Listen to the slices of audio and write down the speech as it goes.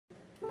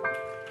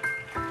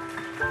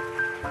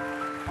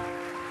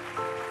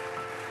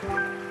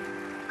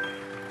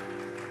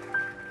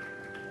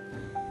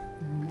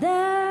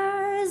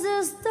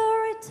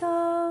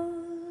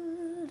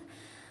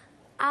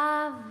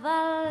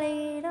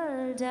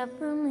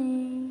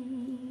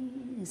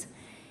Japanese,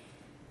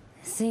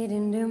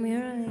 sitting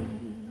demurely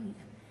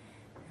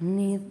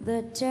neath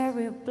the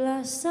cherry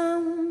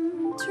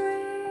blossom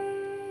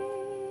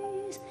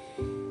trees.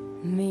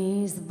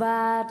 Miss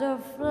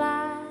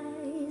Butterflies,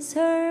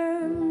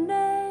 her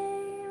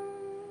name.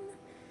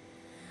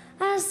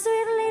 A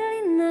sweet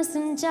little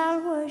innocent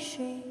child was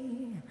she,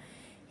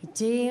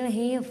 till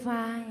he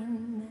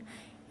find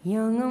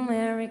young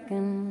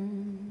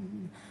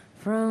American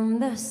from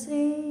the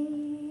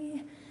sea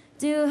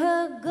to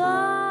her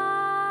garden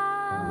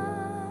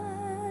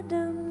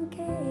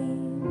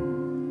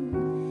came.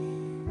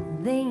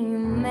 They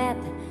met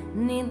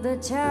neath the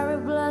cherry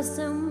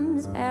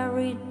blossoms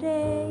every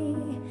day,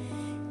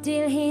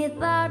 till he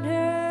taught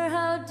her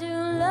how to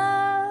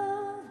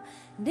love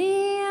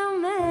the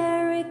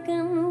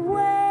American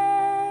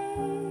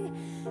way,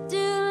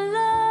 to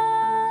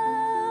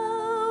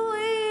love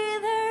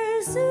with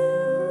her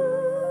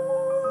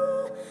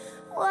soul.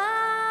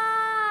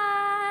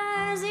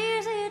 Was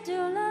easy to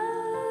love.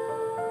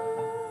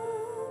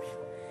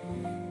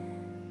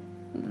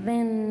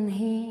 Then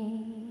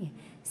he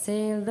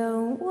sailed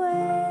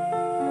away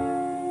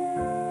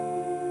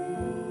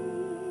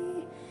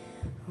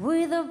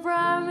with a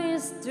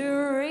promise to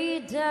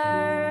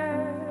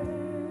return.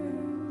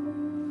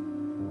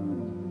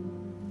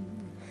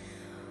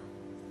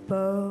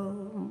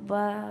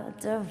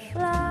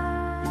 Butterfly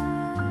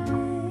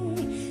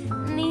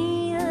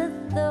neath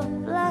the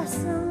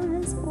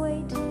blossoms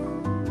waiting.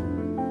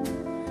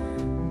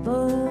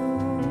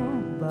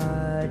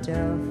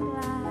 Butterfly,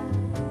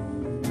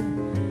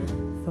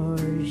 for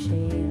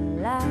she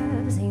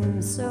loves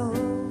him so.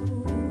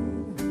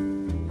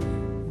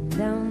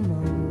 The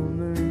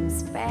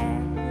moments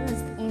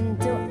passed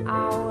into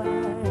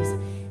hours,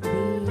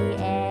 the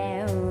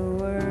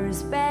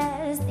hours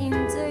passed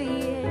into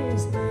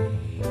years,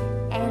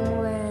 and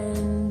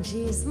when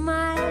she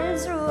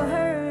smiles through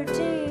her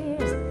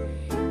tears,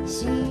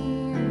 she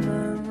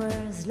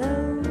murmurs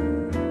low,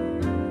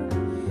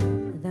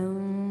 the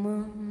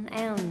moon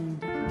and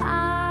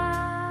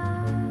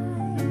I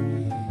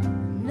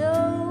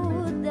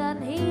know that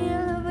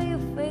he'll be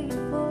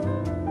faithful.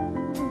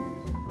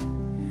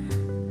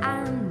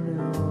 I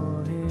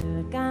know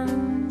he'll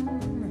come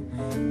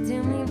to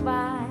me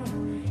by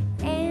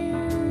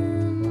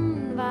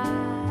and by.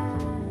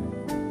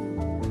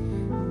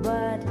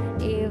 But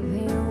if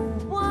he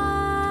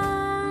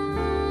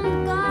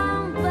won't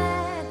come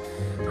back,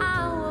 I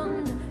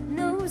won't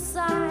no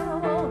sigh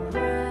or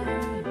cry.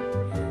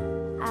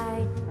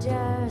 I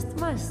just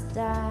must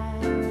die.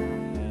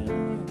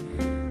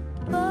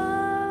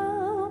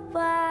 Oh,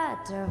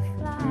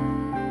 butterfly.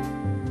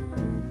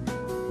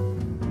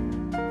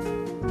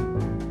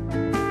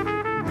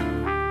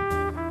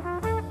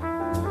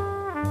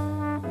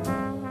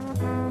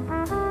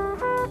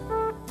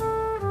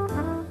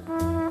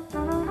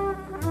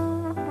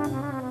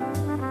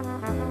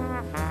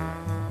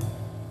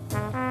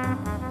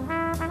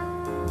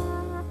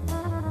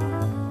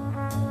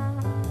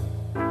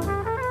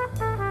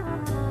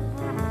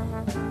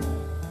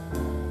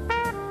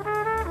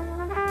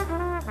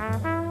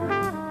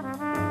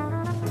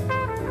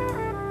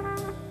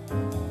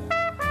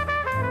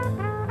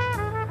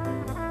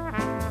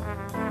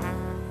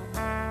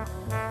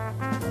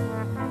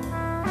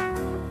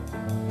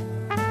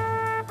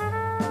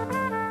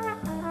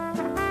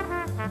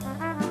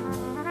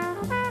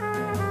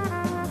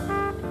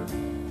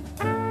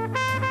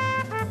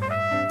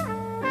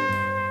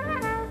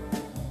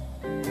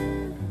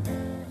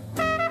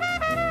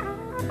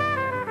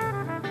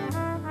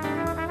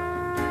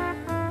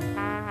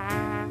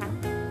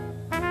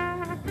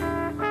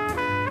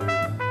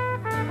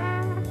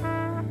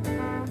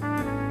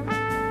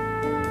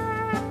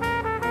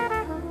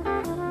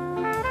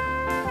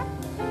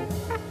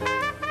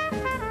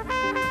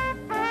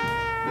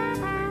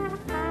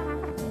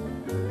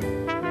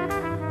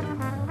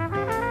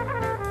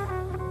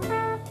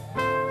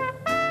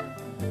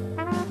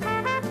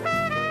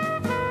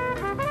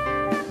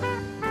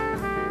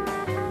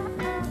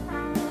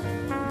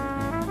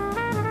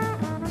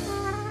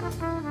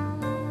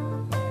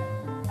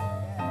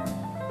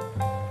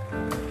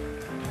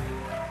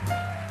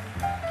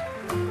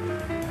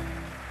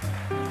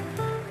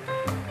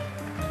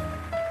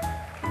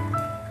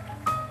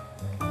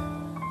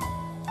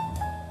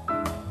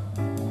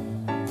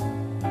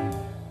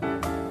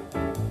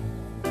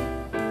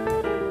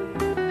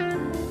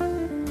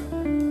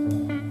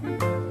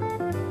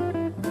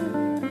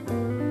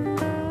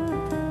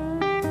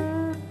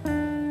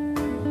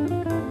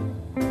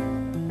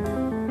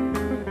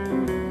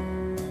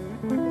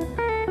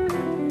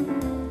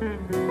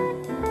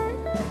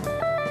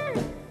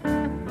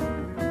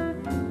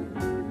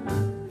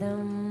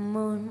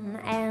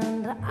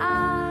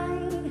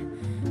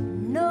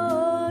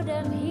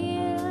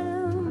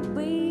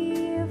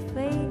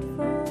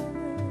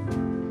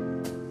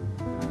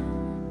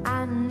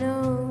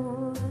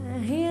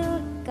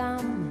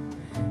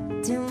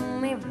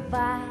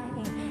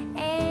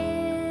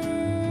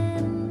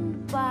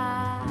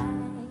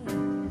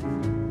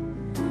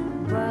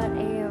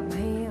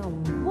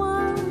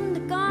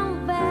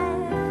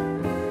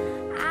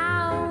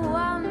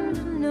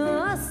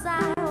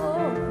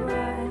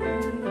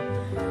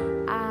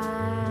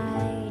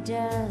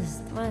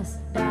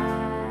 just